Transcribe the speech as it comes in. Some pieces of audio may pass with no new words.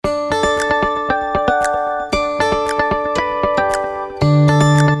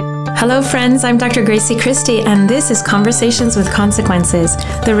Hello friends, I'm Dr. Gracie Christie and this is Conversations with Consequences,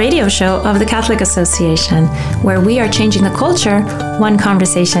 the radio show of the Catholic Association, where we are changing the culture one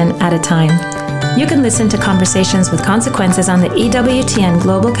conversation at a time. You can listen to Conversations with Consequences on the EWTN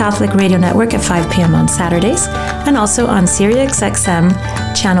Global Catholic Radio Network at 5 p.m. on Saturdays and also on SiriusXM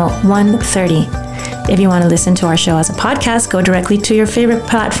channel 130. If you want to listen to our show as a podcast, go directly to your favorite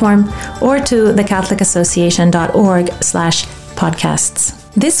platform or to thecatholicassociation.org/podcasts.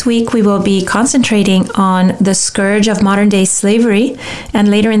 This week, we will be concentrating on the scourge of modern-day slavery, and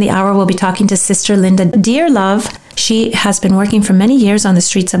later in the hour, we'll be talking to Sister Linda Dearlove. She has been working for many years on the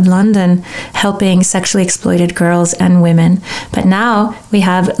streets of London, helping sexually exploited girls and women. But now we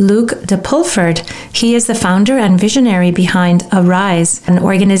have Luke de Pulford. He is the founder and visionary behind Arise, an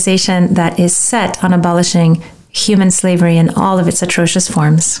organization that is set on abolishing human slavery in all of its atrocious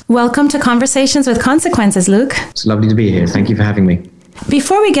forms. Welcome to Conversations with Consequences, Luke. It's lovely to be here. Thank you for having me.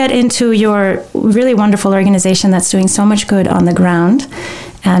 Before we get into your really wonderful organization that's doing so much good on the ground,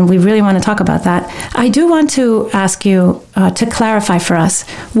 and we really want to talk about that, I do want to ask you to clarify for us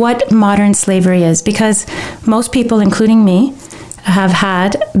what modern slavery is, because most people, including me, have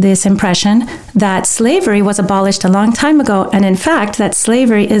had this impression that slavery was abolished a long time ago, and in fact, that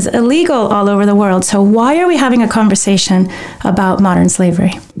slavery is illegal all over the world. So why are we having a conversation about modern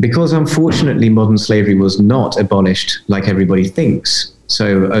slavery? Because unfortunately, modern slavery was not abolished like everybody thinks.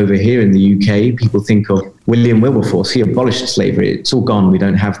 So over here in the UK, people think of William Wilberforce. He abolished slavery. It's all gone. We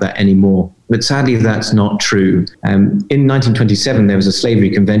don't have that anymore. But sadly, that's not true. In 1927, there was a slavery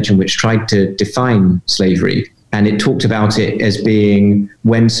convention which tried to define slavery. And it talked about it as being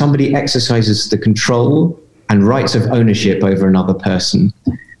when somebody exercises the control and rights of ownership over another person.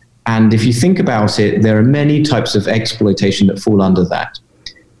 And if you think about it, there are many types of exploitation that fall under that.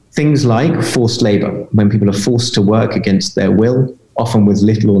 Things like forced labor, when people are forced to work against their will, often with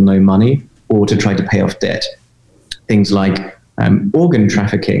little or no money, or to try to pay off debt. Things like organ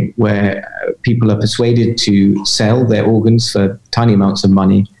trafficking, where people are persuaded to sell their organs for tiny amounts of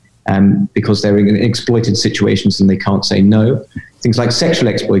money because they're in exploited situations and they can't say no. Things like sexual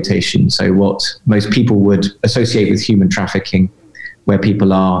exploitation, so what most people would associate with human trafficking, where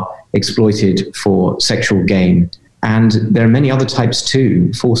people are exploited for sexual gain. And there are many other types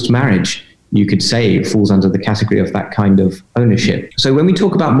too. Forced marriage, you could say, falls under the category of that kind of ownership. So when we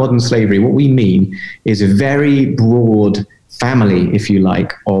talk about modern slavery, what we mean is a very broad family, if you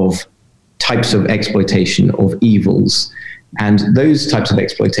like, of types of exploitation, of evils. And those types of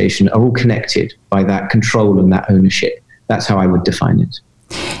exploitation are all connected by that control and that ownership. That's how I would define it.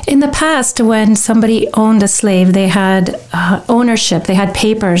 In the past, when somebody owned a slave, they had ownership. They had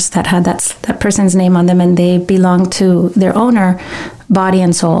papers that had that person's name on them, and they belonged to their owner, body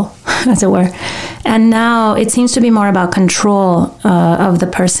and soul, as it were. And now it seems to be more about control of the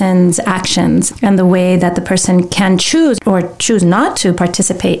person's actions and the way that the person can choose or choose not to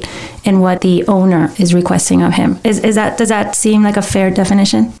participate in what the owner is requesting of him. Does that seem like a fair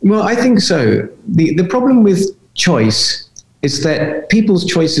definition? Well, I think so. The problem with choice is that people's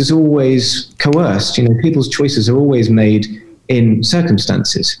choices are always coerced. People's choices are always made in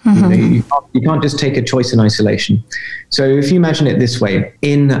circumstances. Mm-hmm. You can't just take a choice in isolation. So if you imagine it this way,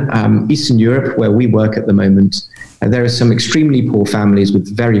 in Eastern Europe, where we work at the moment, there are some extremely poor families with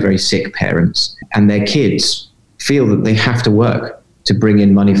very, very sick parents, and their kids feel that they have to work to bring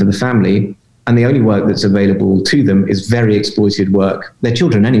in money for the family, and the only work that's available to them is very exploited work. They're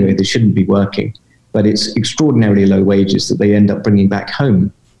children anyway, they shouldn't be working, but it's extraordinarily low wages that they end up bringing back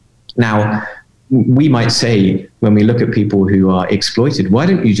home. Now, we might say, when we look at people who are exploited, why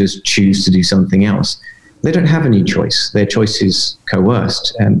don't you just choose to do something else? They don't have any choice. Their choice is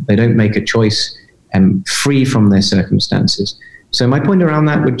coerced, and they don't make a choice free from their circumstances. So my point around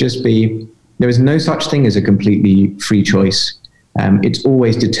that would just be, there is no such thing as a completely free choice. It's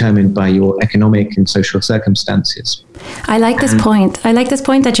always determined by your economic and social circumstances. I like this point. I like this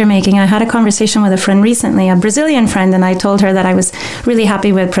point that you're making. I had a conversation with a friend recently, a Brazilian friend, and I told her that I was really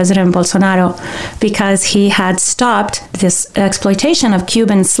happy with President Bolsonaro because he had stopped this exploitation of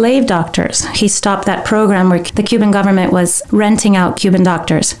Cuban slave doctors. He stopped that program where the Cuban government was renting out Cuban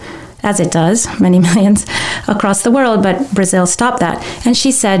doctors, as it does, many millions across the world, but Brazil stopped that. And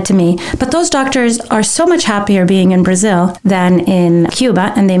she said to me, but those doctors are so much happier being in Brazil than in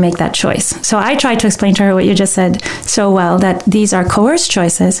Cuba, and they make that choice. So I tried to explain to her what you just said so well, that these are coerced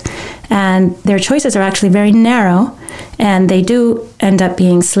choices, and their choices are actually very narrow, and they do end up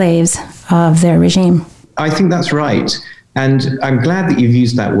being slaves of their regime. I think that's right. And I'm glad that you've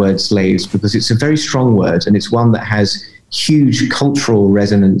used that word, slaves, because it's a very strong word, and it's one that has huge cultural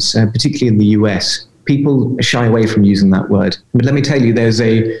resonance, particularly in the US. People shy away from using that word. But let me tell you, there's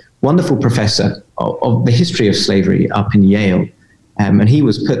a wonderful professor of the history of slavery up in Yale. And he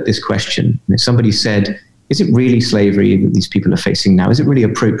was put this question. Somebody said, is it really slavery that these people are facing now? Is it really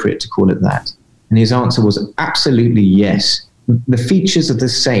appropriate to call it that? And his answer was absolutely yes. The features are the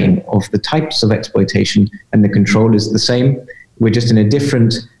same of the types of exploitation, and the control is the same. We're just in a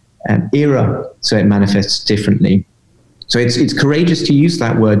different era, so it manifests differently. So it's courageous to use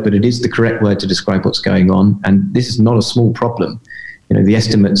that word, but it is the correct word to describe what's going on. And this is not a small problem. The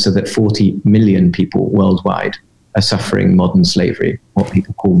estimates are that 40 million people worldwide are suffering modern slavery, what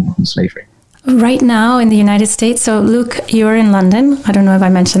people call modern slavery. Right now in the United States, so Luke, you're in London. I don't know if I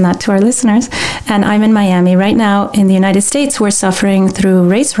mentioned that to our listeners. And I'm in Miami. Right now in the United States, we're suffering through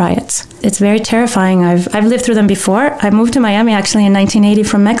race riots. It's very terrifying. I've lived through them before. I moved to Miami actually in 1980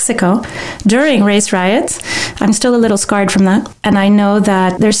 from Mexico during race riots. I'm still a little scarred from that. And I know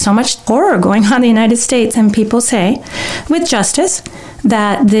that there's so much horror going on in the United States. And people say, with justice,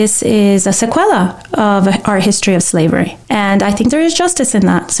 that this is a sequela of our history of slavery. And I think there is justice in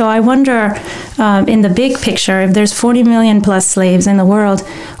that. So I wonder, in the big picture, if there's 40 million plus slaves in the world,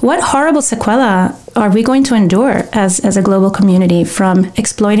 what horrible sequela are we going to endure as a global community from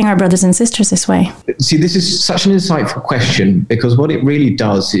exploiting our brothers and sisters this way? See, this is such an insightful question, because what it really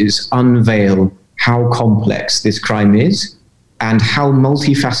does is unveil how complex this crime is and how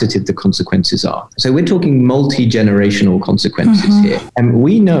multifaceted the consequences are. So we're talking multi-generational consequences here. And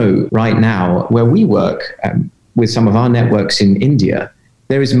we know right now where we work with some of our networks in India,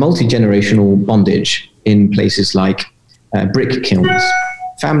 there is multi-generational bondage in places like brick kilns,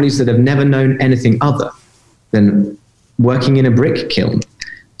 families that have never known anything other than working in a brick kiln.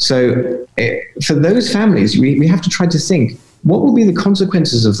 So for those families, we have to try to think, what will be the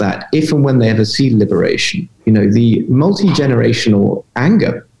consequences of that if and when they ever see liberation? The multi-generational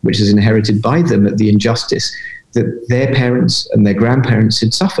anger, which is inherited by them at the injustice that their parents and their grandparents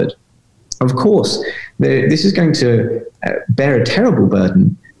had suffered. Of course, this is going to bear a terrible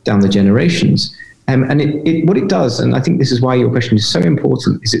burden down the generations. And what it does, and I think this is why your question is so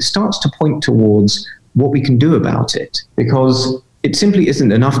important, is it starts to point towards what we can do about it. Because it simply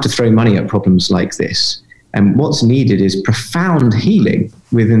isn't enough to throw money at problems like this. And what's needed is profound healing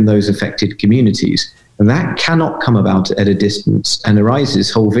within those affected communities. And that cannot come about at a distance. And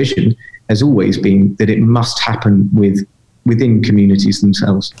Arise's whole vision has always been that it must happen within communities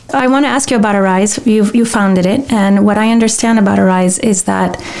themselves. I want to ask you about Arise. You founded it. And what I understand about Arise is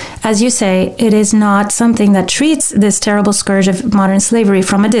that, as you say, it is not something that treats this terrible scourge of modern slavery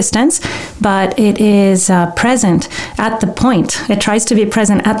from a distance, but it is present at the point. It tries to be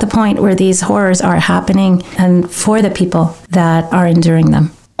present at the point where these horrors are happening and for the people that are enduring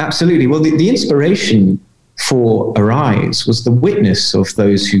them. Absolutely. Well, the inspiration for Arise was the witness of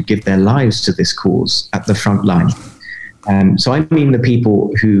those who give their lives to this cause at the front line. So I mean the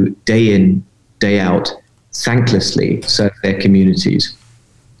people who day in, day out, thanklessly serve their communities.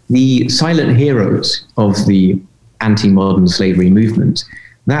 The silent heroes of the anti-modern slavery movement,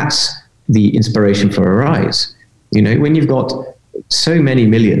 that's the inspiration for Arise. When you've got so many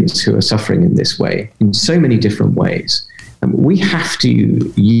millions who are suffering in this way, in so many different ways, we have to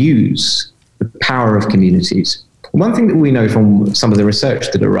use the power of communities. One thing that we know from some of the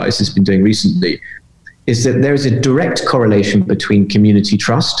research that Arise has been doing recently is that there is a direct correlation between community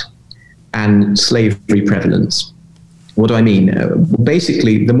trust and slavery prevalence. What do I mean?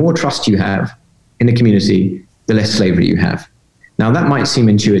 Basically, the more trust you have in a community, the less slavery you have. Now, that might seem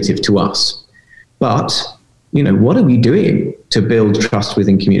intuitive to us, but what are we doing to build trust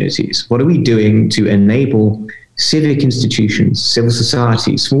within communities? What are we doing to enable civic institutions, civil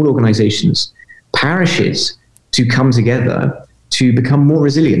society, small organizations, parishes to come together to become more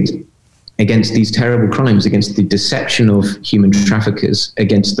resilient against these terrible crimes, against the deception of human traffickers,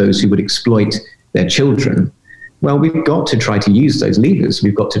 against those who would exploit their children? Well, we've got to try to use those levers.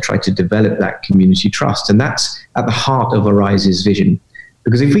 We've got to try to develop that community trust. And that's at the heart of Arise's vision.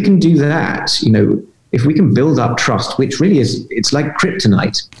 Because if we can do that, if we can build up trust, which really is, it's like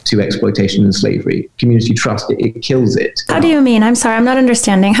kryptonite to exploitation and slavery, community trust, it kills it. How do you mean? I'm sorry, I'm not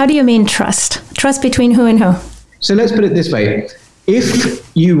understanding. How do you mean trust? Trust between who and who? So let's put it this way. If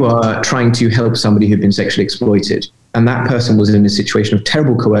you are trying to help somebody who'd been sexually exploited, and that person was in a situation of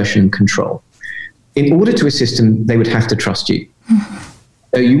terrible coercion and control, in order to assist them, they would have to trust you.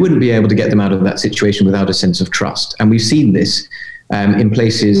 So you wouldn't be able to get them out of that situation without a sense of trust. And we've seen this in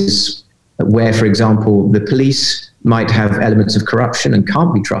places where, for example, the police might have elements of corruption and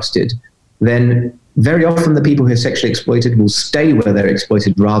can't be trusted. Then very often the people who are sexually exploited will stay where they're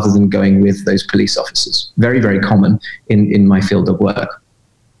exploited rather than going with those police officers. Very, very common in my field of work.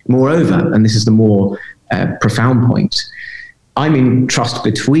 Moreover, and this is the more profound point, I mean trust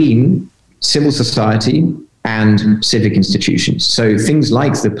between civil society and civic institutions. So things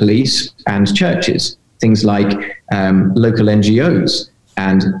like the police and churches, things like local NGOs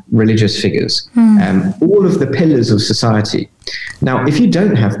and religious figures, all of the pillars of society. Now, if you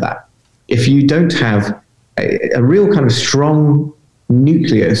don't have that, if you don't have a real kind of strong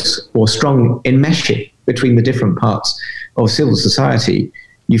nucleus or strong enmeshing between the different parts of civil society,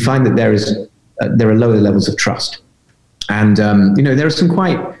 you find that there are lower levels of trust. And, there are some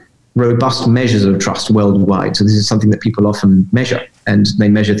quite robust measures of trust worldwide. So this is something that people often measure. And they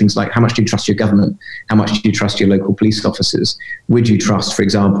measure things like, how much do you trust your government? How much do you trust your local police officers? Would you trust, for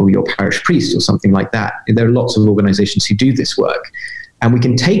example, your parish priest or something like that? There are lots of organizations who do this work. And we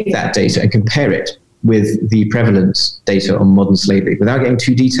can take that data and compare it with the prevalence data on modern slavery. Without getting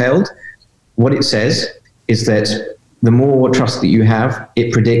too detailed, what it says is that the more trust that you have,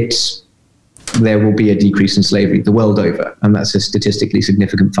 it predicts there will be a decrease in slavery the world over. And that's a statistically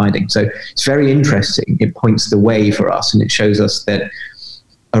significant finding. So it's very interesting. It points the way for us, and it shows us that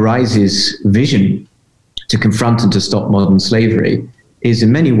Arise's vision to confront and to stop modern slavery is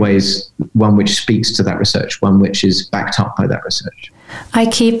in many ways one which speaks to that research, one which is backed up by that research.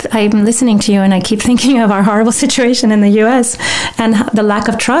 I'm listening to you and I keep thinking of our horrible situation in the US and the lack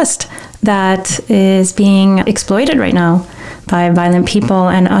of trust that is being exploited right now by violent people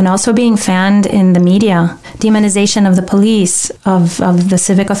and also being fanned in the media. Demonization of the police, of the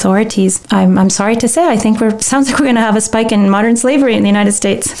civic authorities. I'm sorry to say, I think sounds like we're going to have a spike in modern slavery in the United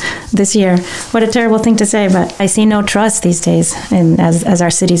States this year. What a terrible thing to say, but I see no trust these days as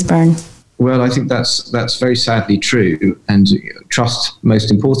our cities burn. Well, I think that's very sadly true, and trust,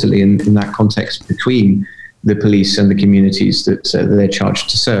 most importantly, in that context between the police and the communities that they're charged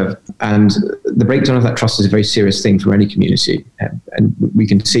to serve. And the breakdown of that trust is a very serious thing for any community. And we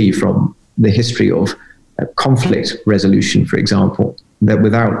can see from the history of conflict resolution, for example, that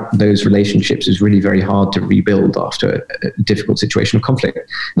without those relationships, it's really very hard to rebuild after a difficult situation of conflict.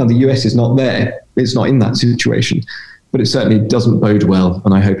 Now, the US is not there. It's not in that situation. But it certainly doesn't bode well,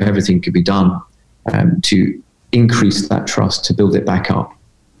 and I hope everything could be done to increase that trust, to build it back up.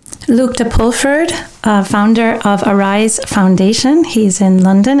 Luke de Pulford, founder of Arise Foundation. He's in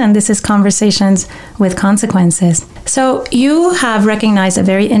London, and this is Conversations with Consequences. So you have recognized a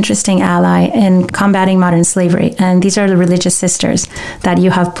very interesting ally in combating modern slavery, and these are the religious sisters that you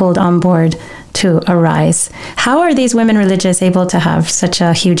have pulled on board to Arise. How are these women religious able to have such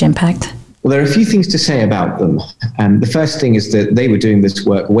a huge impact? Well, there are a few things to say about them. The first thing is that they were doing this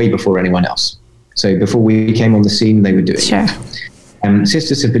work way before anyone else. So before we came on the scene, they were doing it.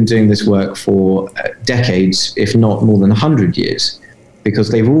 Sisters have been doing this work for decades, if not more than 100 years,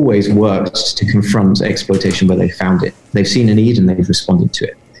 because they've always worked to confront exploitation where they found it. They've seen a need and they've responded to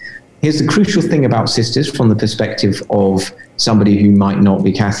it. Here's the crucial thing about sisters from the perspective of somebody who might not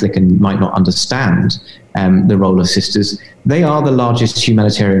be Catholic and might not understand the role of sisters. They are the largest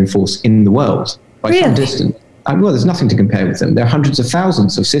humanitarian force in the world by some distance. Well, there's nothing to compare with them. There are hundreds of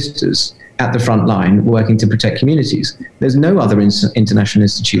thousands of sisters at the front line working to protect communities. There's no other international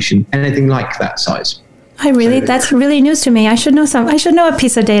institution anything like that size. That's really news to me. I should know a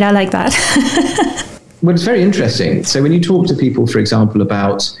piece of data like that. Well, it's very interesting. So when you talk to people, for example,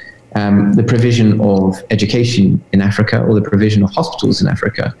 about the provision of education in Africa or the provision of hospitals in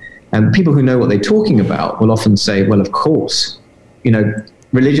Africa, and people who know what they're talking about will often say, well, of course,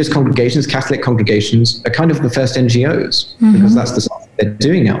 religious congregations, Catholic congregations are kind of the first NGOs because that's the stuff they're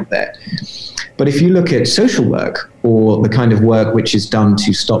doing out there. But if you look at social work or the kind of work which is done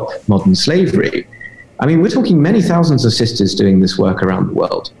to stop modern slavery, I mean, we're talking many thousands of sisters doing this work around the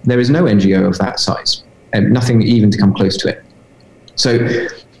world. There is no NGO of that size, and nothing even to come close to it. So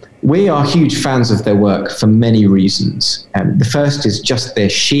we are huge fans of their work for many reasons. The first is just their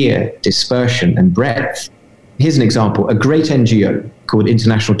sheer dispersion and breadth. Here's an example, a great NGO called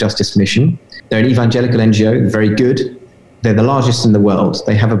International Justice Mission. They're an evangelical NGO, they're very good. They're the largest in the world.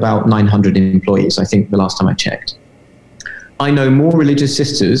 They have about 900 employees, I think, the last time I checked. I know more religious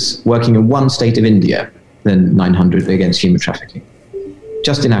sisters working in one state of India than 900 against human trafficking,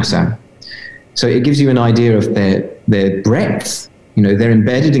 just in Assam. So it gives you an idea of their breadth. They're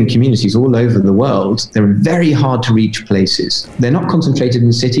embedded in communities all over the world. They're in very hard to reach places. They're not concentrated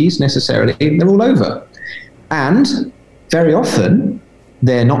in cities necessarily. They're all over. And very often,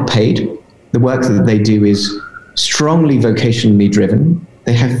 they're not paid. The work that they do is strongly vocationally driven.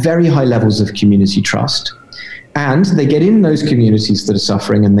 They have very high levels of community trust. And they get in those communities that are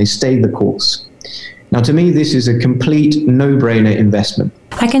suffering and they stay the course. Now, to me, this is a complete no-brainer investment.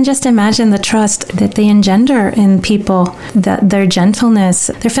 I can just imagine the trust that they engender in people, that their gentleness,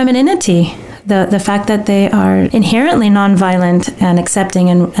 their femininity, The fact that they are inherently nonviolent and accepting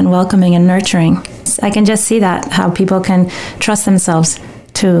and welcoming and nurturing. I can just see that, how people can trust themselves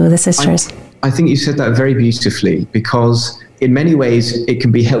to the sisters. I think you said that very beautifully, because in many ways it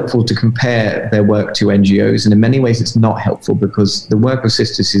can be helpful to compare their work to NGOs, and in many ways it's not helpful, because the work of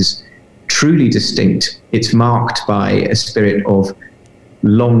sisters is truly distinct. It's marked by a spirit of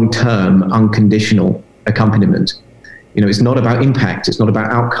long-term, unconditional accompaniment. You know, it's not about impact, it's not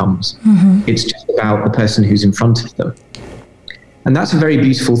about outcomes. Mm-hmm. It's just about the person who's in front of them. And that's a very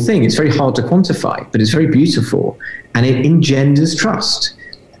beautiful thing. It's very hard to quantify, but it's very beautiful, and it engenders trust.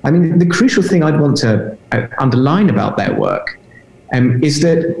 I mean, the crucial thing I'd want to underline about their work is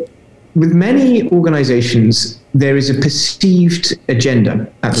that with many organizations, there is a perceived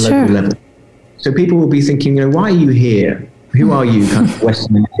agenda at the local level. So people will be thinking, you know, why are you here? Who are you, kind of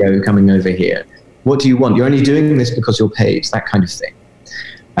Western NGO coming over here? What do you want? You're only doing this because you're paid, that kind of thing.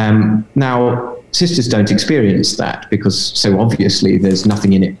 Now, sisters don't experience that, because so obviously there's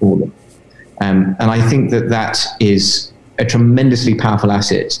nothing in it for them. And I think that is a tremendously powerful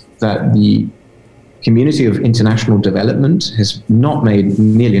asset that the community of international development has not made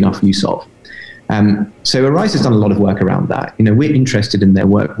nearly enough use of. So Arise has done a lot of work around that. You know, we're interested in their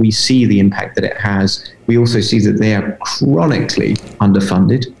work. We see the impact that it has. We also see that they are chronically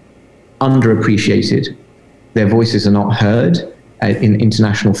underfunded, underappreciated. Their voices are not heard in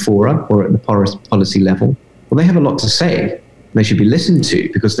international fora or at the policy level. Well, they have a lot to say. They should be listened to,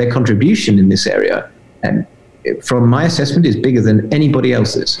 because their contribution in this area, from my assessment, is bigger than anybody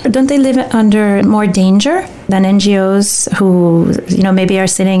else's. Don't they live under more danger than NGOs who, you know, maybe are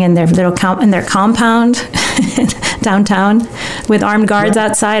sitting in their little in their compound downtown with armed guards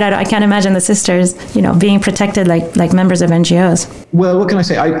outside? I can't imagine the sisters, you know, being protected like members of NGOs. Well, what can I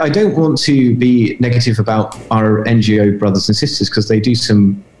say? I don't want to be negative about our NGO brothers and sisters, because they do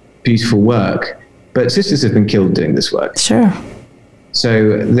some beautiful work, but sisters have been killed doing this work. Sure.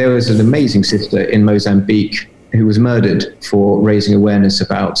 So there was an amazing sister in Mozambique who was murdered for raising awareness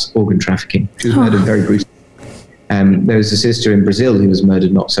about organ trafficking. She was murdered very brutally. There was a sister in Brazil who was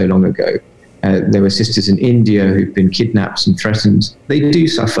murdered not so long ago. There were sisters in India who've been kidnapped and threatened. They do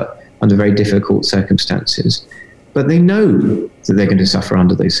suffer under very difficult circumstances, but they know that they're going to suffer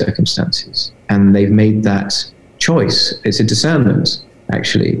under those circumstances. And they've made that choice. It's a discernment,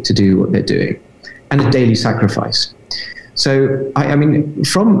 actually, to do what they're doing, and a daily sacrifice. So, I mean,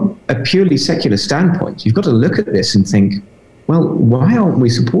 from a purely secular standpoint, you've got to look at this and think, well, why aren't we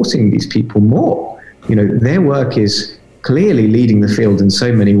supporting these people more? You know, their work is clearly leading the field in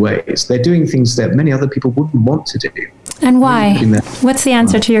so many ways. They're doing things that many other people wouldn't want to do. And why? What's the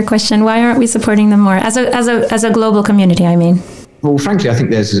answer to your question? Why aren't we supporting them more? As a global community, I mean. Well, frankly, I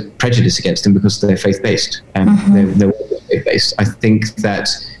think there's a prejudice against them because they're faith-based. They're faith-based. I think that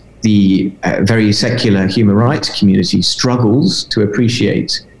the very secular human rights community struggles to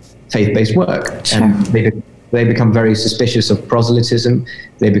appreciate faith-based work. Sure. And they become very suspicious of proselytism.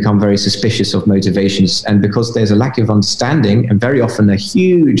 They become very suspicious of motivations. And because there's a lack of understanding and very often a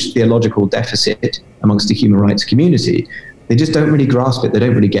huge theological deficit amongst the human rights community, they just don't really grasp it. They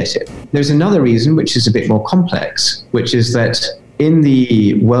don't really get it. There's another reason, which is a bit more complex, which is that in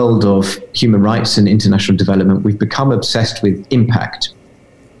the world of human rights and international development, we've become obsessed with impact.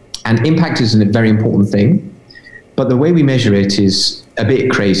 And impact is a very important thing, but the way we measure it is a bit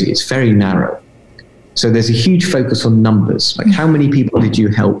crazy. It's very narrow. So there's a huge focus on numbers, like how many people did you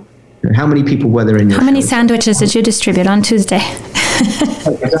help? How many people were there in your How many sandwiches did you distribute on Tuesday?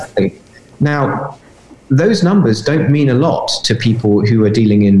 Exactly. Now, those numbers don't mean a lot to people who are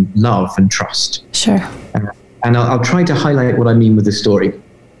dealing in love and trust. Sure. And I'll try to highlight what I mean with this story.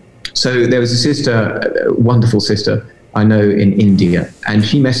 So there was a sister, a wonderful sister, I know in India, and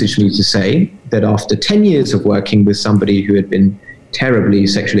she messaged me to say that after 10 years of working with somebody who had been terribly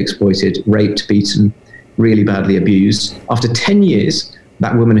sexually exploited, raped, beaten, really badly abused, after 10 years,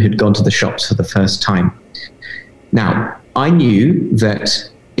 that woman had gone to the shops for the first time. Now, I knew that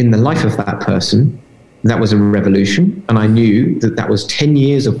in the life of that person, that was a revolution, and I knew that that was 10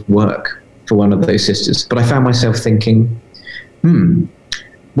 years of work for one of those sisters. But I found myself thinking,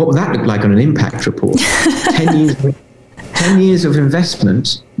 what would that look like on an impact report? 10 years of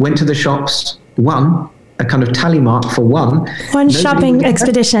investment, went to the shops, one, a kind of tally mark for one. One shopping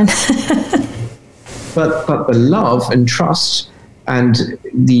expedition. But the love and trust and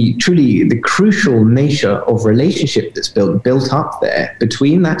the crucial nature of relationship that's built up there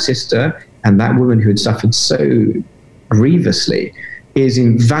between that sister and that woman who had suffered so grievously is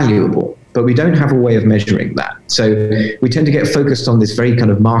invaluable. But we don't have a way of measuring that. So we tend to get focused on this very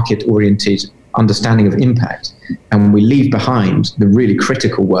kind of market-oriented understanding of impact, and we leave behind the really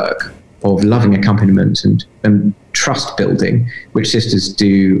critical work of loving accompaniment and trust building, which sisters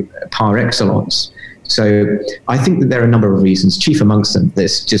do par excellence. So I think that there are a number of reasons. Chief amongst them,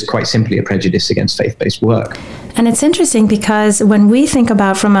 there's just quite simply a prejudice against faith-based work. And it's interesting because when we think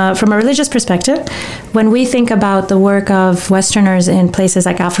about, from a religious perspective, when we think about the work of Westerners in places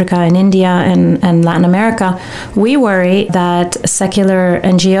like Africa and India and Latin America, we worry that secular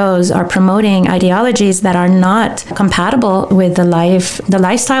NGOs are promoting ideologies that are not compatible with the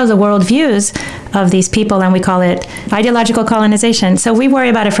lifestyles, the worldviews of these people, and we call it ideological colonization. So we worry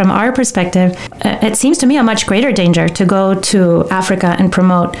about it from our perspective. It seems to me a much greater danger to go to Africa and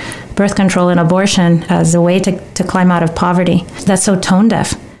promote birth control and abortion as a way to climb out of poverty. That's so tone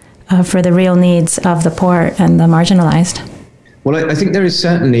deaf for the real needs of the poor and the marginalized. Well, I think there is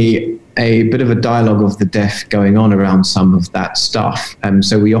certainly a bit of a dialogue of the deaf going on around some of that stuff.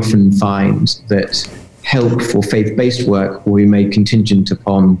 So we often find that help for faith-based work will be made contingent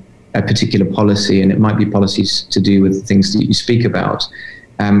upon a particular policy, and it might be policies to do with the things that you speak about.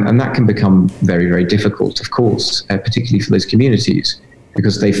 And that can become very, very difficult, of course, particularly for those communities,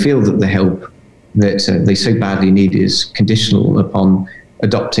 because they feel that the help that they so badly need is conditional upon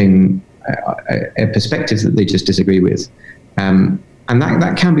adopting a perspective that they just disagree with. And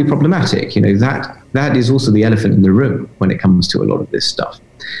that can be problematic. That is also the elephant in the room when it comes to a lot of this stuff.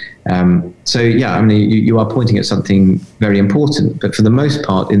 You are pointing at something very important, but for the most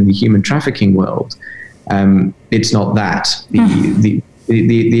part in the human trafficking world, it's not that.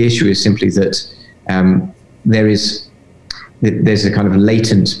 The issue is simply that there's a kind of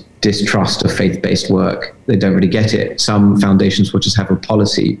latent distrust of faith-based work. They don't really get it. Some foundations will just have a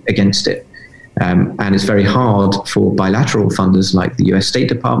policy against it. And it's very hard for bilateral funders like the US State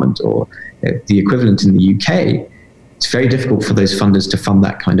Department or the equivalent in the UK. It's very difficult for those funders to fund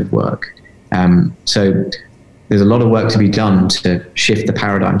that kind of work. So there's a lot of work to be done to shift the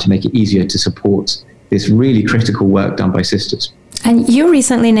paradigm to make it easier to support this really critical work done by sisters. And you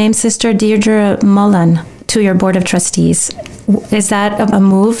recently named Sister Deirdre Mullen to your board of trustees. Is that a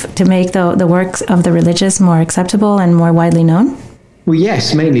move to make the work of the religious more acceptable and more widely known? Well,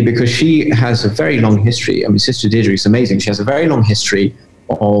 yes, mainly because she has a very long history. I mean, Sister Deirdre is amazing. She has a very long history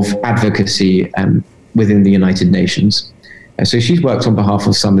of advocacy within the United Nations. So she's worked on behalf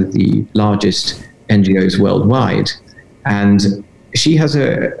of some of the largest NGOs worldwide. And she has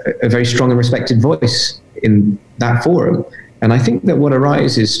a very strong and respected voice in that forum. And I think that what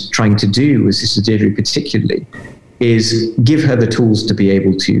Arise is trying to do with Sister Deirdre particularly is give her the tools to be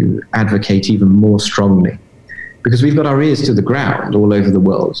able to advocate even more strongly. Because we've got our ears to the ground all over the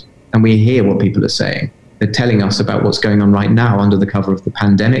world, and we hear what people are saying. They're telling us about what's going on right now under the cover of the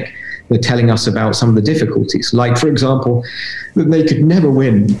pandemic. They're telling us about some of the difficulties, like, for example, that they could never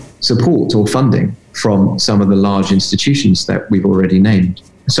win support or funding from some of the large institutions that we've already named.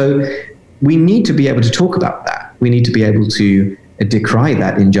 So we need to be able to talk about that. We need to be able to decry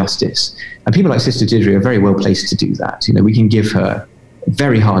that injustice. And people like Sister Deirdre are very well placed to do that. We can give her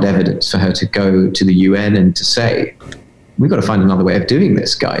very hard evidence for her to go to the UN and to say, we've got to find another way of doing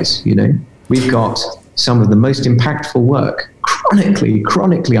this, guys. We've got some of the most impactful work,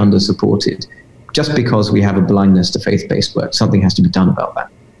 chronically under-supported, just because we have a blindness to faith-based work. Something has to be done about that.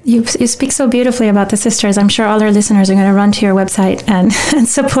 You speak so beautifully about the sisters. I'm sure all our listeners are going to run to your website and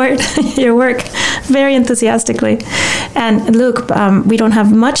support your work very enthusiastically. And Luke, we don't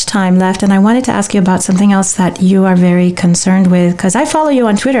have much time left, and I wanted to ask you about something else that you are very concerned with, because I follow you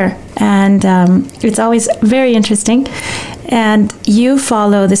on Twitter, and it's always very interesting. And you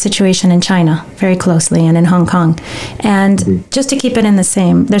follow the situation in China very closely and in Hong Kong. And just to keep it in the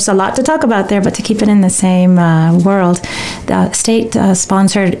same, there's a lot to talk about there, but to keep it in the same world, the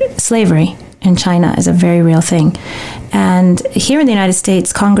state-sponsored slavery in China is a very real thing. And here in the United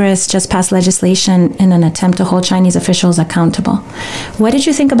States, Congress just passed legislation in an attempt to hold Chinese officials accountable. What did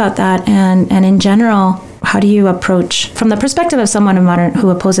you think about that? And in general, how do you approach, from the perspective of someone who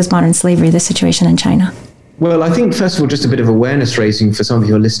opposes modern slavery, the situation in China? Well, I think, first of all, just a bit of awareness raising for some of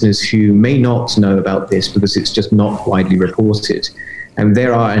your listeners who may not know about this because it's just not widely reported. And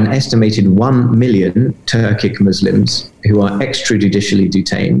there are an estimated 1 million Turkic Muslims who are extrajudicially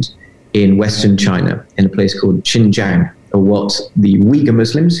detained in Western China in a place called Xinjiang, or what the Uyghur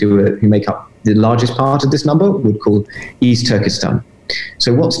Muslims, who make up the largest part of this number, would call East Turkestan.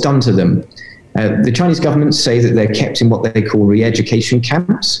 So what's done to them? The Chinese government say that they're kept in what they call re-education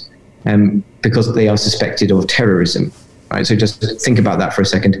camps, because they are suspected of terrorism. Right? So just think about that for a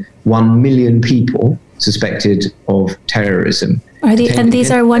second. 1 million people suspected of terrorism. And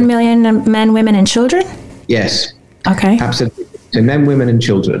these are 1 million men, women, and children? Yes. Okay. Absolutely. So men, women, and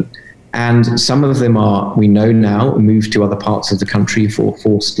children. And some of them are, we know now, moved to other parts of the country for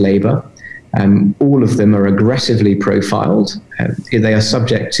forced labor. All of them are aggressively profiled. They are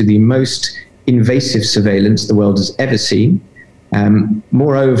subject to the most invasive surveillance the world has ever seen.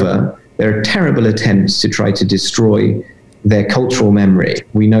 Moreover, there are terrible attempts to try to destroy their cultural memory.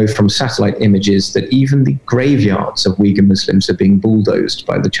 We know from satellite images that even the graveyards of Uyghur Muslims are being bulldozed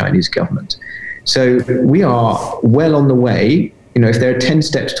by the Chinese government. So we are well on the way. If there are 10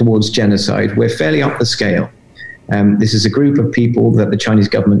 steps towards genocide, we're fairly up the scale. This is a group of people that the Chinese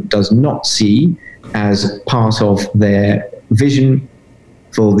government does not see as part of their vision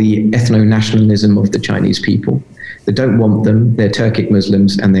for the ethno-nationalism of the Chinese people. They don't want them. They're Turkic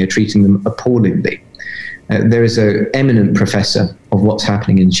Muslims, and they're treating them appallingly. There is an eminent professor of what's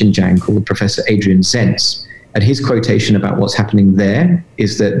happening in Xinjiang called Professor Adrian Zenz. And his quotation about what's happening there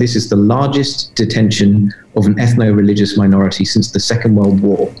is that this is the largest detention of an ethno-religious minority since the Second World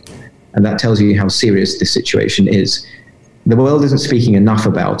War. And that tells you how serious this situation is. The world isn't speaking enough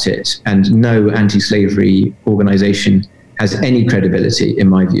about it, and no anti-slavery organization has any credibility, in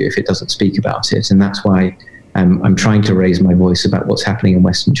my view, if it doesn't speak about it. And that's why I'm trying to raise my voice about what's happening in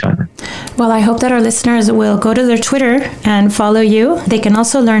Western China. Well, I hope that our listeners will go to their Twitter and follow you. They can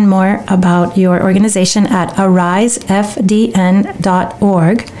also learn more about your organization at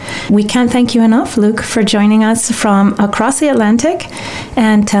arisefdn.org. We can't thank you enough, Luke, for joining us from across the Atlantic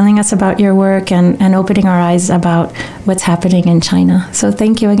and telling us about your work and opening our eyes about what's happening in China. So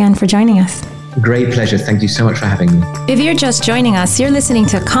thank you again for joining us. Great pleasure. Thank you so much for having me. If you're just joining us, you're listening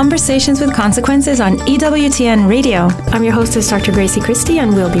to Conversations with Consequences on EWTN Radio. I'm your hostess, Dr. Gracie Christie,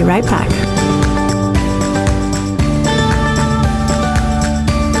 and we'll be right back.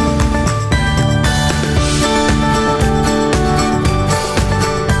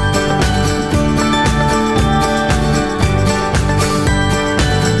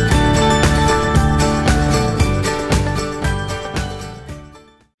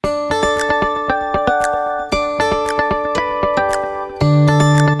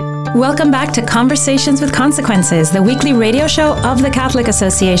 Welcome back to Conversations with Consequences, the weekly radio show of the Catholic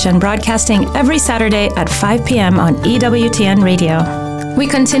Association, broadcasting every Saturday at 5 p.m. on EWTN Radio. We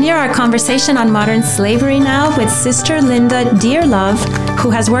continue our conversation on modern slavery now with Sister Linda Dearlove,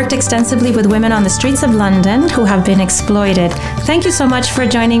 who has worked extensively with women on the streets of London who have been exploited. Thank you so much for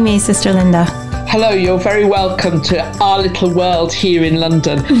joining me, Sister Linda. Hello, you're very welcome to our little world here in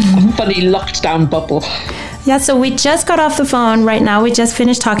London, a funny locked-down bubble. Yeah, so we just got off the phone right now. We just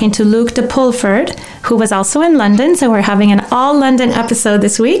finished talking to Luke de Pulford, who was also in London. So we're having an all-London episode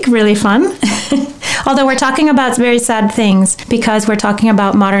this week. Really fun. Although we're talking about very sad things because we're talking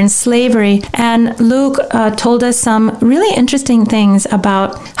about modern slavery. And Luke told us some really interesting things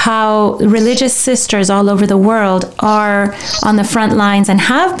about how religious sisters all over the world are on the front lines and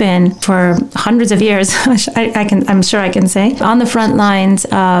have been for hundreds of years, I'm sure I can say, on the front lines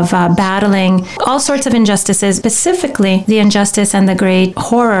of battling all sorts of injustices, specifically the injustice and the great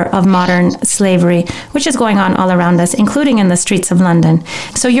horror of modern slavery, which is going on all around us, including in the streets of London.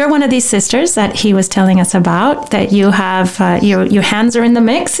 So you're one of these sisters that he was telling us about, that you have, your hands are in the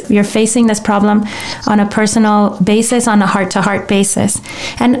mix. You're facing this problem on a personal basis, on a heart-to-heart basis.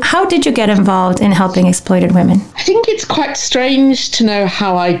 And how did you get involved in helping exploited women? I think it's quite strange to know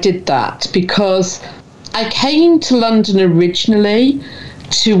how I did that, because I came to London originally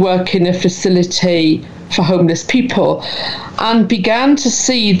to work in a facility for homeless people and began to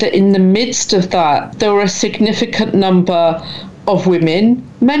see that in the midst of that, there were a significant number of women,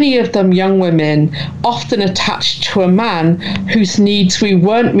 many of them young women, often attached to a man whose needs we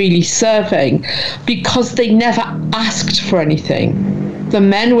weren't really serving because they never asked for anything. The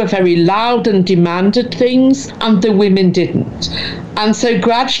men were very loud and demanded things, and the women didn't. And so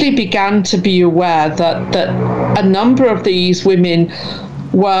gradually began to be aware that a number of these women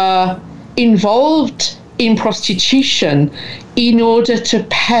were involved in prostitution in order to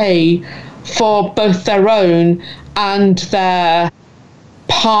pay for both their own and their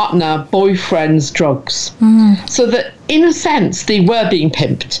partner, boyfriend's drugs. So that in a sense they were being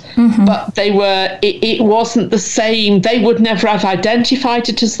pimped, but it wasn't the same. They would never have identified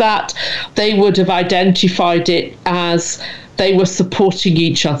it as that. They would have identified it as they were supporting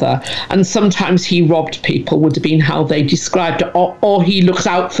each other. And sometimes he robbed people, would have been how they described it, or he looks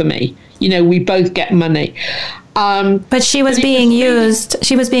out for me. We both get money. But she was being used.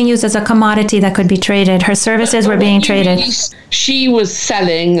 She was being used as a commodity that could be traded. Her services were being traded. She was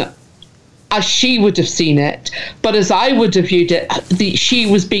selling, as she would have seen it, but as I would have viewed it, she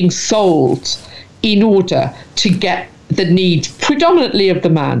was being sold in order to get the need, predominantly of the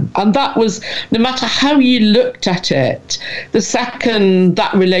man. And that was, no matter how you looked at it, the second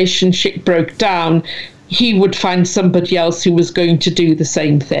that relationship broke down, he would find somebody else who was going to do the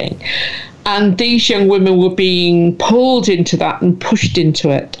same thing. And these young women were being pulled into that and pushed into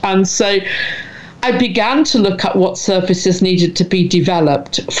it. And so I began to look at what services needed to be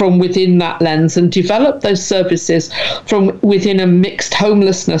developed from within that lens and develop those services from within a mixed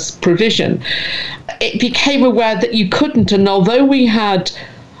homelessness provision. It became aware that you couldn't, and although we had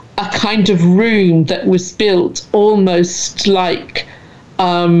a kind of room that was built almost like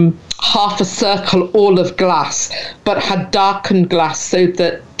half a circle, all of glass, but had darkened glass so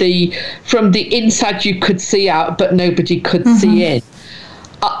that from the inside you could see out, but nobody could see in.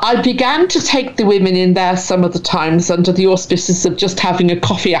 I began to take the women in there some of the times under the auspices of just having a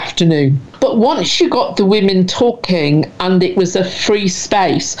coffee afternoon. But once you got the women talking and it was a free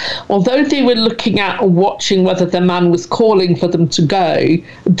space, although they were looking at and watching whether the man was calling for them to go,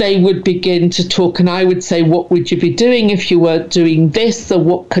 they would begin to talk. And I would say, what would you be doing if you were doing this? Or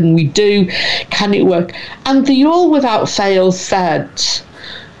what can we do? Can it work? And they all without fail said,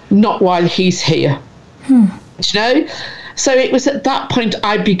 not while he's here. Do you know? So it was at that point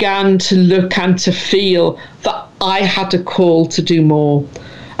I began to look and to feel that I had a call to do more.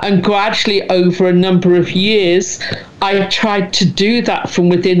 And gradually over a number of years, I tried to do that from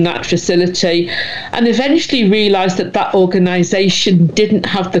within that facility and eventually realised that that organisation didn't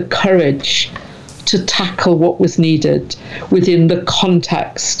have the courage to tackle what was needed within the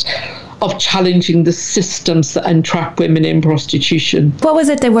context of challenging the systems that entrap women in prostitution. What was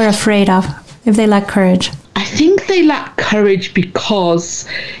it they were afraid of, if they lacked courage? I think they lack courage because,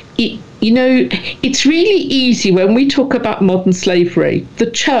 it's really easy when we talk about modern slavery.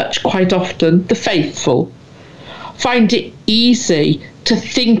 The church, quite often, the faithful, find it easy to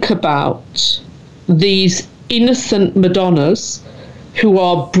think about these innocent Madonnas who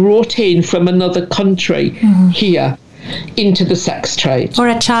are brought in from another country here into the sex trade. Or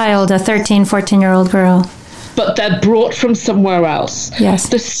a child, a 13, 14-year-old girl. But they're brought from somewhere else. Yes.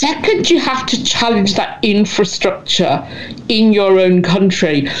 The second you have to challenge that infrastructure in your own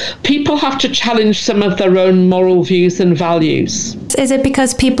country, people have to challenge some of their own moral views and values. Is it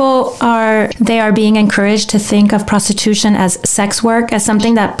because they are being encouraged to think of prostitution as sex work, as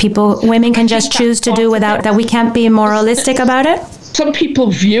something that women can just choose to do without, that we can't be moralistic about it? Some people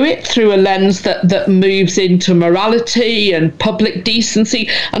view it through a lens that moves into morality and public decency.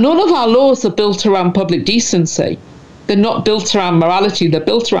 And all of our laws are built around public decency. They're not built around morality, they're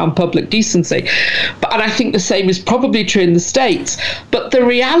built around public decency. And I think the same is probably true in the States. But the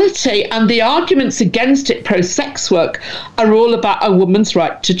reality and the arguments against it pro-sex work are all about a woman's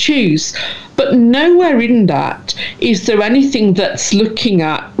right to choose. But nowhere in that is there anything that's looking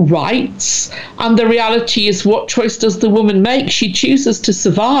at rights. And the reality is, what choice does the woman make? She chooses to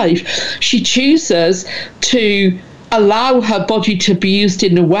survive. She chooses to allow her body to be used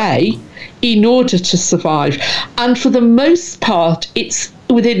in a way in order to survive. And for the most part, it's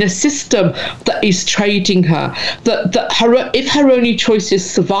within a system that is trading her, if her only choice is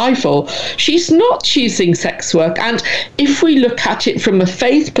survival, she's not choosing sex work. And if we look at it from a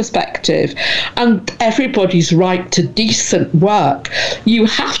faith perspective and everybody's right to decent work, you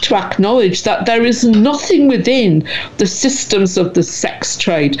have to acknowledge that there is nothing within the systems of the sex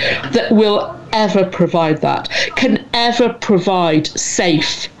trade that will ever provide that, can ever provide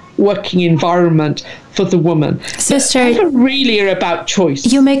safe working environment for the woman. Sister, never really are about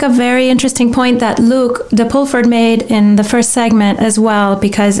choice. You make a very interesting point that Luke de Pulford made in the first segment as well,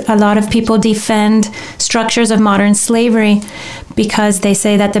 because a lot of people defend structures of modern slavery because they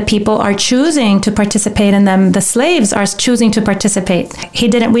say that the people are choosing to participate in them. The slaves are choosing to participate. We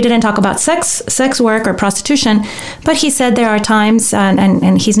didn't talk about sex work or prostitution, but he said there are times,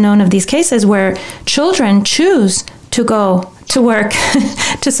 and he's known of these cases where children choose to go to work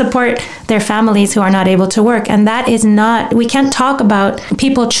to support their families who are not able to work. And that is not, we can't talk about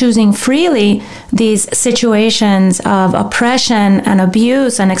people choosing freely these situations of oppression and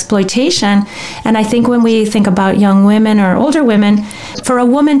abuse and exploitation. And I think when we think about young women or older women, for a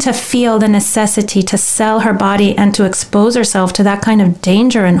woman to feel the necessity to sell her body and to expose herself to that kind of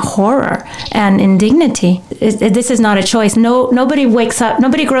danger and horror and indignity, this is not a choice. Nobody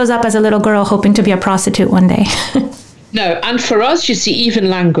grows up as a little girl hoping to be a prostitute one day. No, and for us, you see, even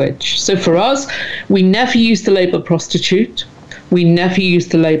language. So for us, we never use the label prostitute. We never use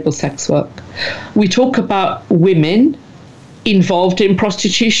the label sex work. We talk about women involved in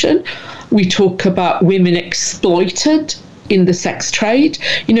prostitution. We talk about women exploited in the sex trade.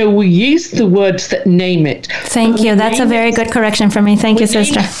 We use the words that name it. Thank you. That's a very good correction for me. Thank you,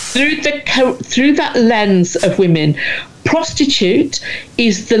 sister. Through that lens of women, prostitute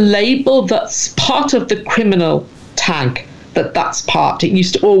is the label that's part of the criminal tag that's part. It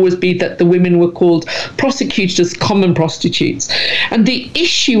used to always be that the women were called prosecuted as common prostitutes. And the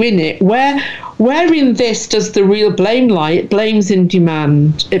issue in it, where in this does the real blame lie? It blames in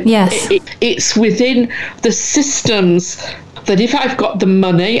demand. It's within the systems that if I've got the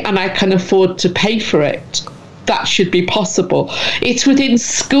money and I can afford to pay for it, that should be possible. It's within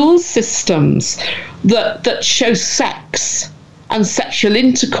school systems that show sex and sexual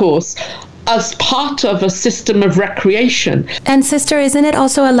intercourse as part of a system of recreation. And sister, isn't it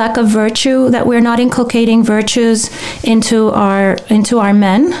also a lack of virtue that we're not inculcating virtues into our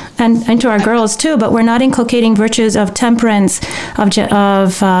men and into our girls too, but we're not inculcating virtues of temperance, of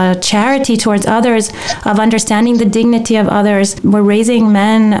charity towards others, of understanding the dignity of others. We're raising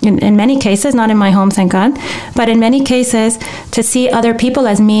men in many cases, not in my home, thank God, but in many cases to see other people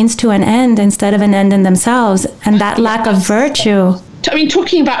as means to an end instead of an end in themselves. And that lack of virtue. I mean,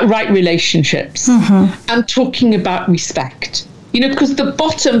 talking about right relationships and talking about respect, because the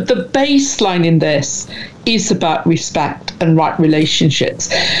baseline in this is about respect and right relationships.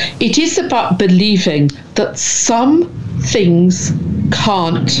 It is about believing that some things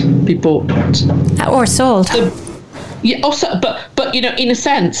can't be bought or sold. But in a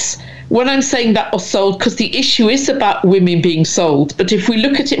sense, when I'm saying that or sold, because the issue is about women being sold, but if we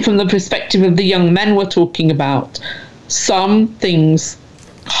look at it from the perspective of the young men we're talking about, some things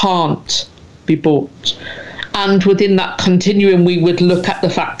can't be bought. And within that continuum, we would look at the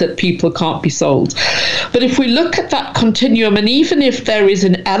fact that people can't be sold. But if we look at that continuum, and even if there is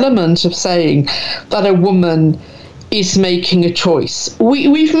an element of saying that a woman is making a choice,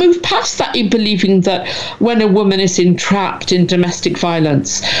 we've moved past that in believing that when a woman is entrapped in domestic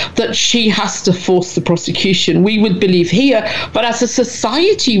violence, that she has to force the prosecution. We would believe here, but as a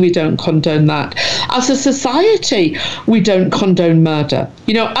society, we don't condone that. As a society, we don't condone murder.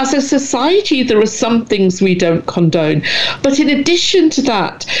 As a society, there are some things we don't condone. But in addition to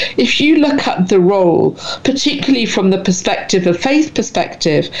that, if you look at the role, particularly from the perspective of faith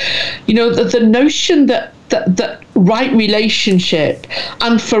perspective, the notion that right relationship,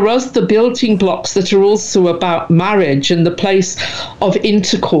 and for us the building blocks that are also about marriage and the place of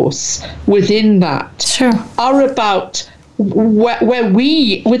intercourse within that are about where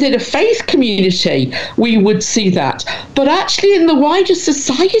we, within a faith community, we would see that. But actually in the wider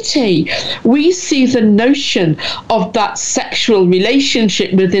society, we see the notion of that sexual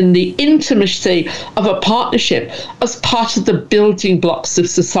relationship within the intimacy of a partnership as part of the building blocks of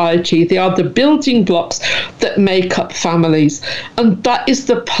society. They are the building blocks that make up families. And that is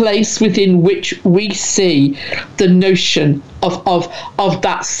the place within which we see the notion of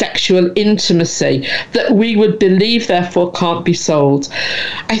that sexual intimacy that we would believe therefore can't be sold.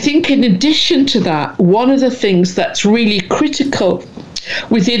 I think in addition to that, one of the things that's really critical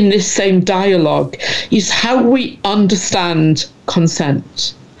within this same dialogue is how we understand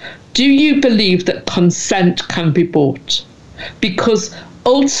consent. Do you believe that consent can be bought? Because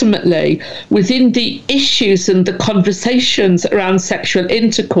ultimately, within the issues and the conversations around sexual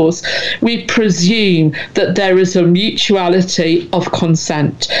intercourse, we presume that there is a mutuality of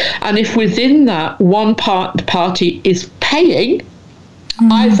consent. And if within that one party is paying,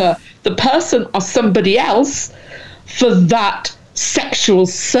 either the person or somebody else, for that sexual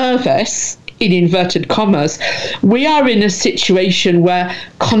service, in inverted commas, we are in a situation where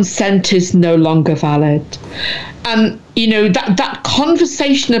consent is no longer valid. And, that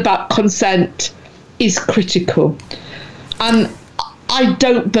conversation about consent is critical. And I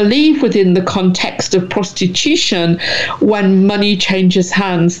don't believe within the context of prostitution, when money changes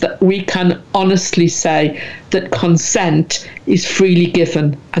hands, that we can honestly say that consent is freely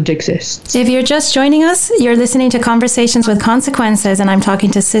given and exists. If you're just joining us, you're listening to Conversations with Consequences, and I'm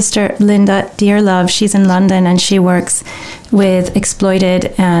talking to Sister Linda Dearlove. She's in London and she works with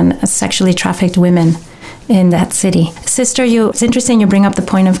exploited and sexually trafficked women in that city. Sister, it's interesting you bring up the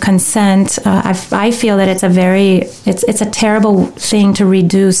point of consent. I feel that it's a terrible thing to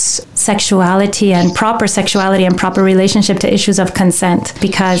reduce sexuality and proper relationship to issues of consent,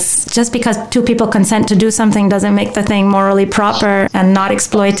 because just because two people consent to do something doesn't make the thing morally proper and not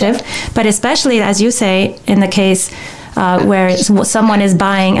exploitive. But especially, as you say, in the case where someone is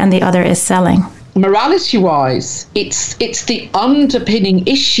buying and the other is selling. Morality-wise, it's the underpinning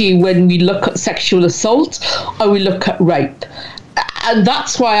issue when we look at sexual assault or we look at rape. And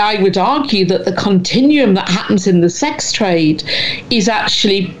that's why I would argue that the continuum that happens in the sex trade is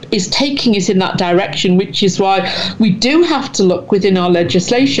taking us in that direction, which is why we do have to look within our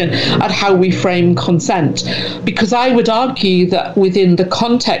legislation at how we frame consent. Because I would argue that within the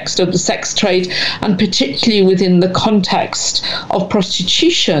context of the sex trade, and particularly within the context of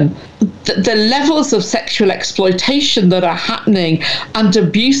prostitution, the levels of sexual exploitation that are happening and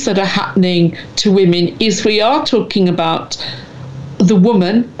abuse that are happening to women is we are talking about the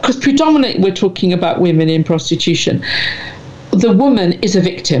woman, because predominantly we're talking about women in prostitution. The woman is a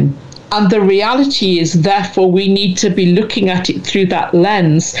victim. And the reality is, therefore, we need to be looking at it through that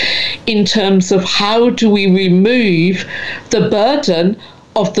lens in terms of how do we remove the burden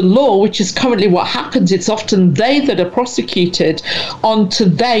of the law, which is currently what happens. It's often they that are prosecuted onto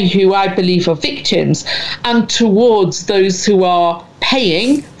they who I believe are victims, and towards those who are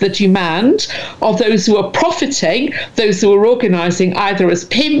paying the demand, or those who are profiting, those who are organising either as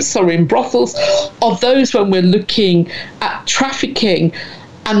pimps or in brothels, or those when we're looking at trafficking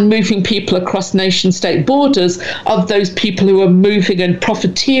and moving people across nation-state borders, of those people who are moving and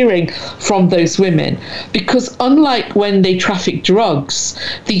profiteering from those women. Because unlike when they traffic drugs,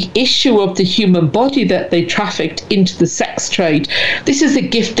 the issue of the human body that they trafficked into the sex trade, this is a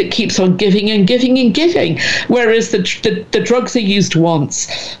gift that keeps on giving and giving and giving, whereas the drugs are used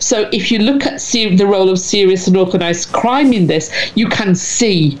once. So if you look at the role of serious and organised crime in this, you can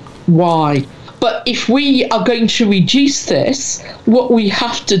see why. But if we are going to reduce this, what we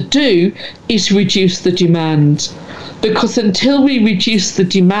have to do is reduce the demand. Because until we reduce the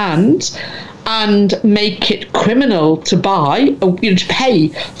demand and make it criminal to buy, or to pay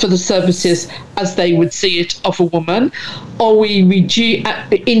for the services as they would see it of a woman, or we reduce,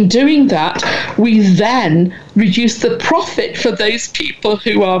 in doing that, we then reduce the profit for those people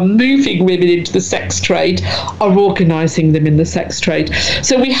who are moving women into the sex trade or organising them in the sex trade.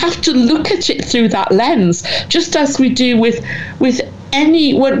 So we have to look at it through that lens, just as we do with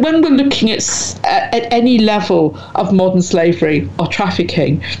any, when we're looking at any level of modern slavery or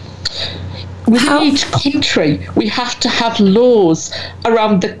trafficking. Within each country, we have to have laws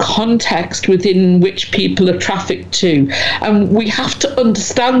around the context within which people are trafficked to. And we have to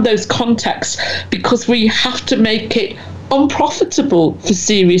understand those contexts, because we have to make it unprofitable for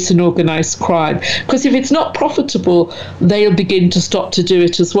serious and organised crime. Because if it's not profitable, they'll begin to stop to do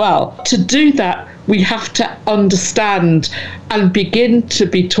it as well. To do that, we have to understand and begin to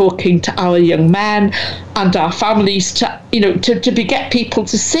be talking to our young men and our families to get people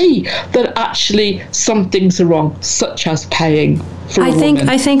to see that actually some things are wrong, such as paying for a woman.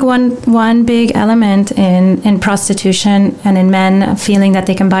 I think one big element in prostitution and in men feeling that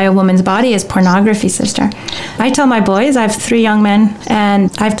they can buy a woman's body is pornography, sister. I tell my boys, I have 3 young men, and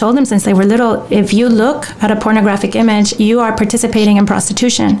I've told them since they were little, if you look at a pornographic image, you are participating in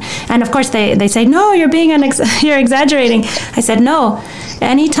prostitution. And of course they say, no, you're exaggerating. I said, no.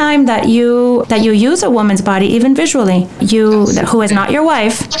 Anytime that you use a woman's body, even visually, who is not your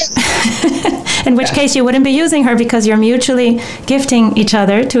wife, in which case you wouldn't be using her because you're mutually gifting each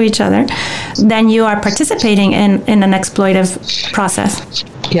other to each other, then you are participating in an exploitive process.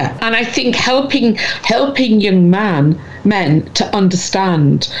 Yeah, and I think helping young men to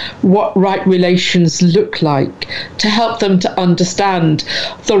understand what right relations look like, to help them to understand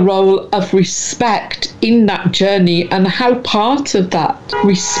the role of respect in that journey, and how part of that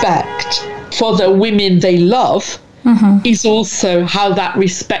respect for the women they love is also how that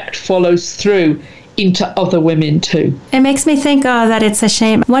respect follows through into other women too. It makes me think that it's a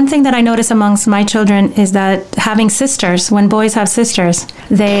shame. One thing that I notice amongst my children is that having sisters, when boys have sisters,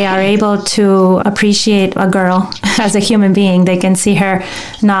 they are able to appreciate a girl as a human being. They can see her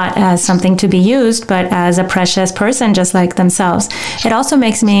not as something to be used, but as a precious person just like themselves. It also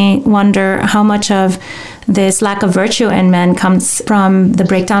makes me wonder how much of this lack of virtue in men comes from the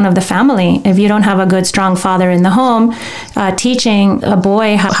breakdown of the family. If you don't have a good, strong father in the home, teaching a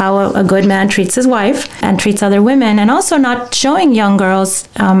boy how a good man treats his wife and treats other women, and also not showing young girls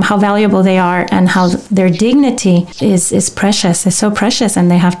how valuable they are and how their dignity is precious, is so precious, and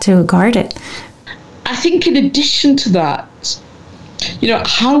they have to guard it. I think in addition to that,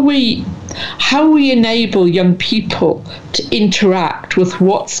 how we enable young people to interact with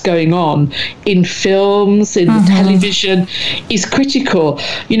what's going on in films, in television, is critical.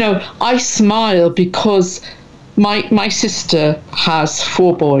 I smile because my sister has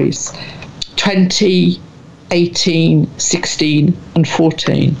 4 boys, 20, 18, 16 and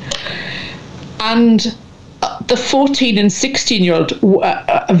 14. And the 14 and 16-year-old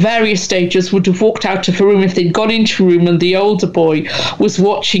at various stages would have walked out of a room if they'd gone into a room and the older boy was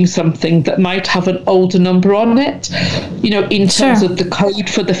watching something that might have an older number on it, in terms of the code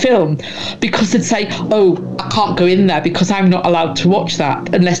for the film, because they'd say, oh, I can't go in there because I'm not allowed to watch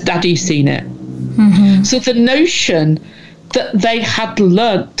that unless Daddy's seen it. Mm-hmm. So the notion that they had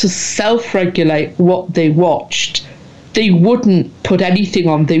learnt to self-regulate what they watched, they wouldn't put anything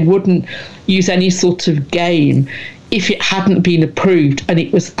on, they wouldn't use any sort of game if it hadn't been approved and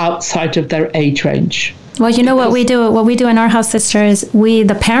it was outside of their age range. Well, what we do in our house, sister, is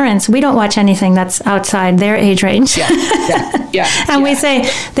the parents, we don't watch anything that's outside their age range. And we say,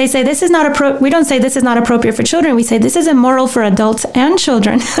 they say, this is not we don't say this is not appropriate for children. We say this is immoral for adults and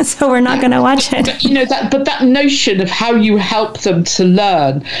children. So we're not going to watch it. But that notion of how you help them to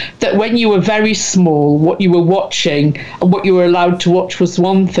learn that when you were very small, what you were watching and what you were allowed to watch was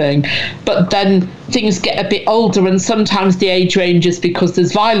one thing, but then things get a bit older and sometimes the age ranges because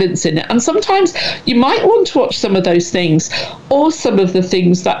there's violence in it. And sometimes you might want to watch some of those things or some of the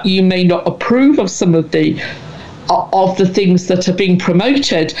things that you may not approve of, some of the things that are being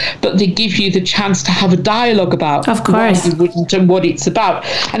promoted, but they give you the chance to have a dialogue about why you wouldn't and what it's about.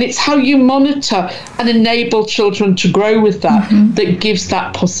 And it's how you monitor and enable children to grow with that that gives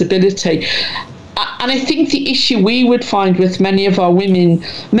that possibility. And I think the issue we would find with many of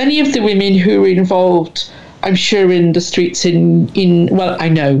the women who are involved, I'm sure in the streets in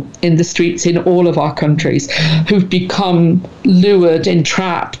the streets in all of our countries, who've become lured,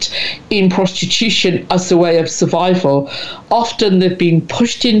 entrapped in prostitution as a way of survival. Often they've been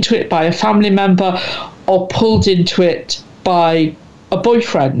pushed into it by a family member or pulled into it by a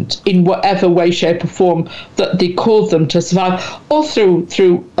boyfriend in whatever way, shape or form that they called them to survive, or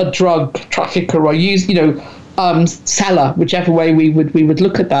through a drug trafficker or seller, whichever way we would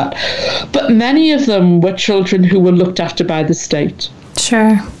look at that. But many of them were children who were looked after by the state.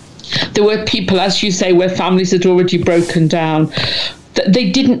 Sure. There were people, as you say, where families had already broken down.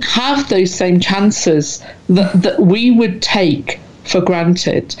 They didn't have those same chances that we would take for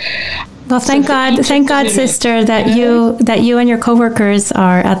granted. Well, thank God, sister, that you and your coworkers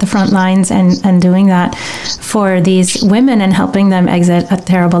are at the front lines and doing that for these women and helping them exit a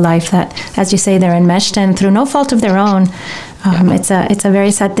terrible life that, as you say, they're enmeshed in through no fault of their own. It's a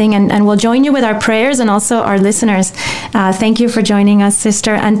very sad thing, and we'll join you with our prayers and also our listeners. Thank you for joining us,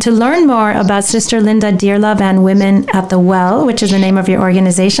 sister. And to learn more about Sister Linda Dearlove and Women at the Well, which is the name of your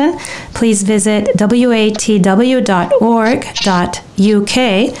organization, please visit watw.org.uk,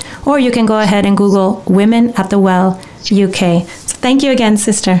 or you can go ahead and Google Women at the Well UK. So thank you again,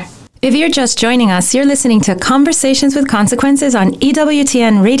 sister. If you're just joining us, you're listening to Conversations with Consequences on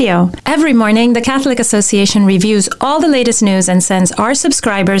EWTN Radio. Every morning, the Catholic Association reviews all the latest news and sends our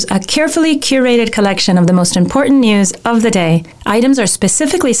subscribers a carefully curated collection of the most important news of the day. Items are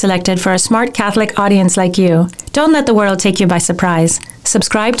specifically selected for a smart Catholic audience like you. Don't let the world take you by surprise.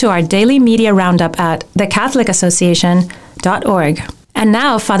 Subscribe to our daily media roundup at thecatholicassociation.org. And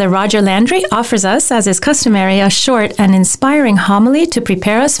now, Father Roger Landry offers us, as is customary, a short and inspiring homily to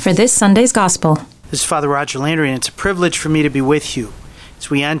prepare us for this Sunday's Gospel. This is Father Roger Landry, and it's a privilege for me to be with you as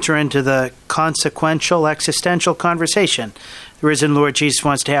we enter into the consequential, existential conversation the risen Lord Jesus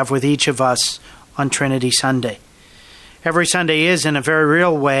wants to have with each of us on Trinity Sunday. Every Sunday is, in a very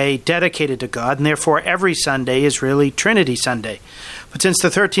real way, dedicated to God, and therefore every Sunday is really Trinity Sunday. But since the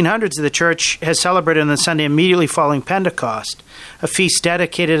 1300s, the Church has celebrated on the Sunday immediately following Pentecost, a feast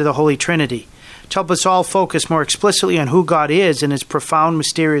dedicated to the Holy Trinity, to help us all focus more explicitly on who God is in His profound,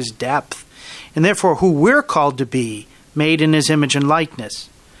 mysterious depth, and therefore who we're called to be, made in His image and likeness.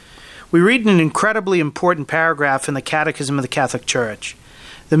 We read an incredibly important paragraph in the Catechism of the Catholic Church.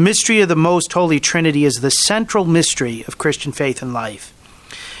 The mystery of the Most Holy Trinity is the central mystery of Christian faith and life.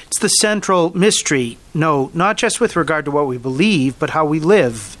 It's the central mystery, not just with regard to what we believe, but how we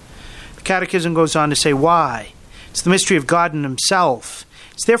live. The Catechism goes on to say why. It's the mystery of God in Himself.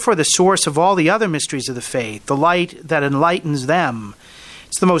 It's therefore the source of all the other mysteries of the faith, the light that enlightens them.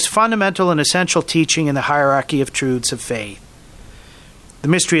 It's the most fundamental and essential teaching in the hierarchy of truths of faith. The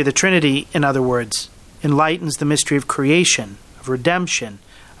mystery of the Trinity, in other words, enlightens the mystery of creation, of redemption,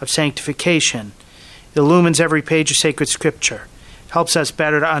 of sanctification. It illumines every page of sacred Scripture. It helps us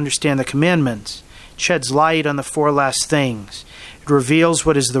better to understand the commandments. It sheds light on the four last things. It reveals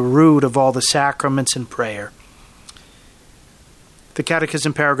what is the root of all the sacraments and prayer. The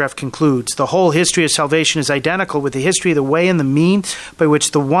Catechism paragraph concludes, the whole history of salvation is identical with the history of the way and the means by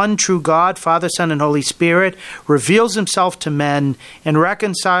which the one true God, Father, Son, and Holy Spirit, reveals Himself to men and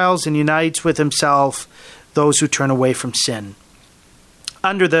reconciles and unites with Himself those who turn away from sin.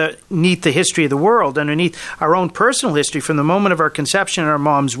 underneath the history of the world, underneath our own personal history from the moment of our conception in our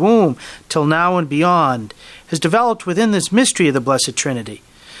mom's womb till now and beyond, has developed within this mystery of the Blessed Trinity.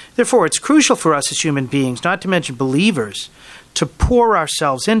 Therefore, it's crucial for us as human beings, not to mention believers, to pour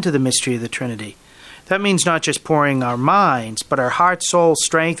ourselves into the mystery of the Trinity. That means not just pouring our minds, but our heart, soul,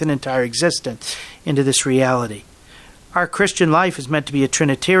 strength, and entire existence into this reality. Our Christian life is meant to be a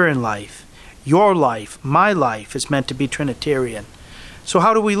Trinitarian life. Your life, my life, is meant to be Trinitarian. So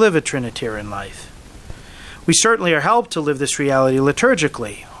how do we live a Trinitarian life? We certainly are helped to live this reality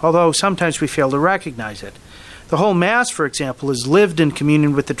liturgically, although sometimes we fail to recognize it. The whole Mass, for example, is lived in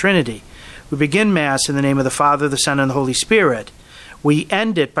communion with the Trinity. We begin Mass in the name of the Father, the Son, and the Holy Spirit. We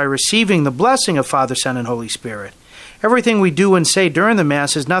end it by receiving the blessing of Father, Son, and Holy Spirit. Everything we do and say during the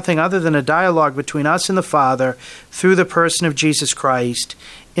Mass is nothing other than a dialogue between us and the Father through the person of Jesus Christ,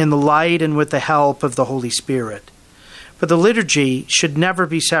 in the light and with the help of the Holy Spirit. But the liturgy should never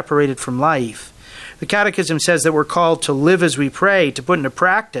be separated from life. The Catechism says that we're called to live as we pray, to put into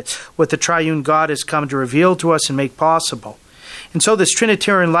practice what the triune God has come to reveal to us and make possible. And so this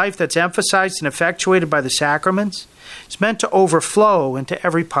Trinitarian life that's emphasized and effectuated by the sacraments is meant to overflow into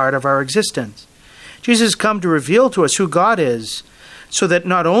every part of our existence. Jesus has come to reveal to us who God is, so that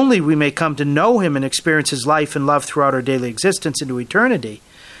not only we may come to know him and experience his life and love throughout our daily existence into eternity,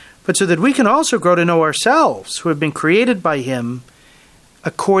 but so that we can also grow to know ourselves, who have been created by him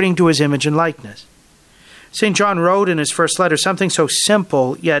according to his image and likeness. St. John wrote in his first letter something so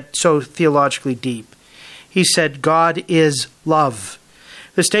simple, yet so theologically deep. He said, God is love.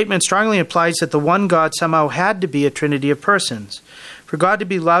 The statement strongly implies that the one God somehow had to be a trinity of persons. For God to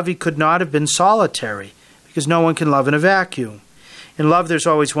be love, he could not have been solitary, because no one can love in a vacuum. In love, there's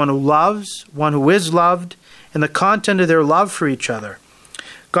always one who loves, one who is loved, and the content of their love for each other.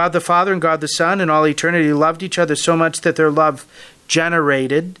 God the Father and God the Son in all eternity loved each other so much that their love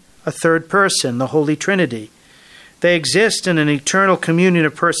generated a third person, the Holy Trinity. They exist in an eternal communion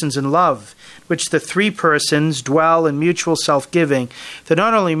of persons in love, which the three persons dwell in mutual self-giving that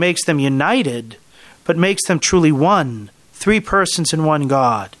not only makes them united, but makes them truly one, three persons in one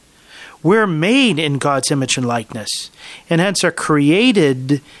God. We're made in God's image and likeness, and hence are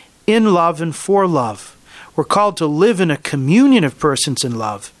created in love and for love. We're called to live in a communion of persons in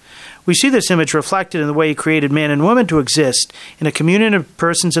love. We see this image reflected in the way he created man and woman to exist in a communion of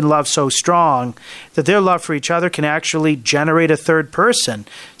persons in love so strong that their love for each other can actually generate a third person,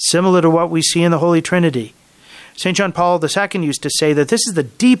 similar to what we see in the Holy Trinity. St. John Paul II used to say that this is the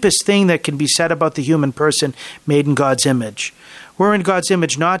deepest thing that can be said about the human person made in God's image. We're in God's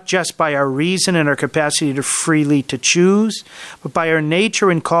image not just by our reason and our capacity to freely to choose, but by our nature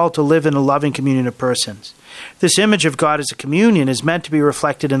and call to live in a loving communion of persons. This image of God as a communion is meant to be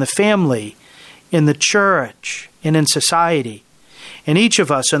reflected in the family, in the church, and in society. And each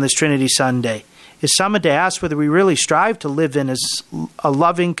of us on this Trinity Sunday is summoned to ask whether we really strive to live in as a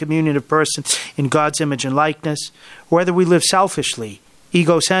loving communion of persons in God's image and likeness, or whether we live selfishly,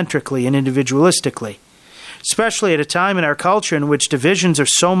 egocentrically, and individualistically. Especially at a time in our culture in which divisions are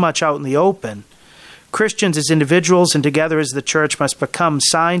so much out in the open, Christians as individuals and together as the church must become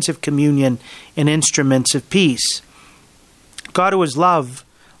signs of communion and instruments of peace. God, who is love,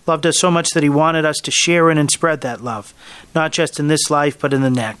 loved us so much that he wanted us to share in and spread that love, not just in this life, but in the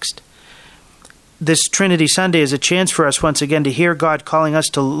next. This Trinity Sunday is a chance for us once again to hear God calling us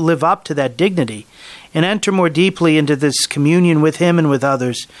to live up to that dignity and enter more deeply into this communion with him and with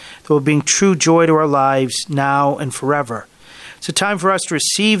others that will bring true joy to our lives now and forever. It's a time for us to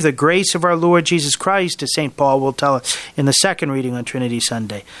receive the grace of our Lord Jesus Christ, as St. Paul will tell us in the second reading on Trinity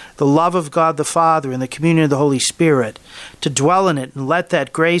Sunday, the love of God the Father and the communion of the Holy Spirit, to dwell in it and let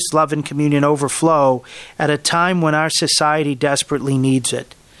that grace, love, and communion overflow at a time when our society desperately needs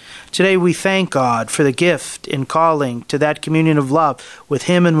it. Today we thank God for the gift and calling to that communion of love with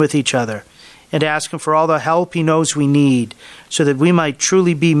him and with each other, and ask him for all the help he knows we need, so that we might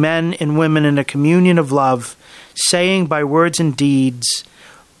truly be men and women in a communion of love, saying by words and deeds,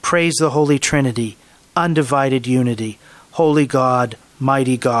 praise the Holy Trinity, undivided unity, holy God,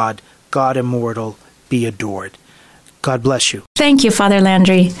 mighty God, God immortal, be adored. God bless you. Thank you, Father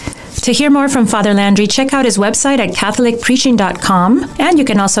Landry. To hear more from Father Landry, check out his website at CatholicPreaching.com, and you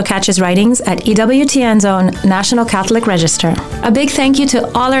can also catch his writings at EWTN's own National Catholic Register. A big thank you to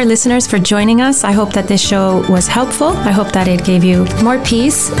all our listeners for joining us. I hope that this show was helpful. I hope that it gave you more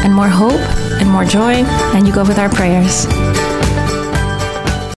peace and more hope and more joy, and you go with our prayers.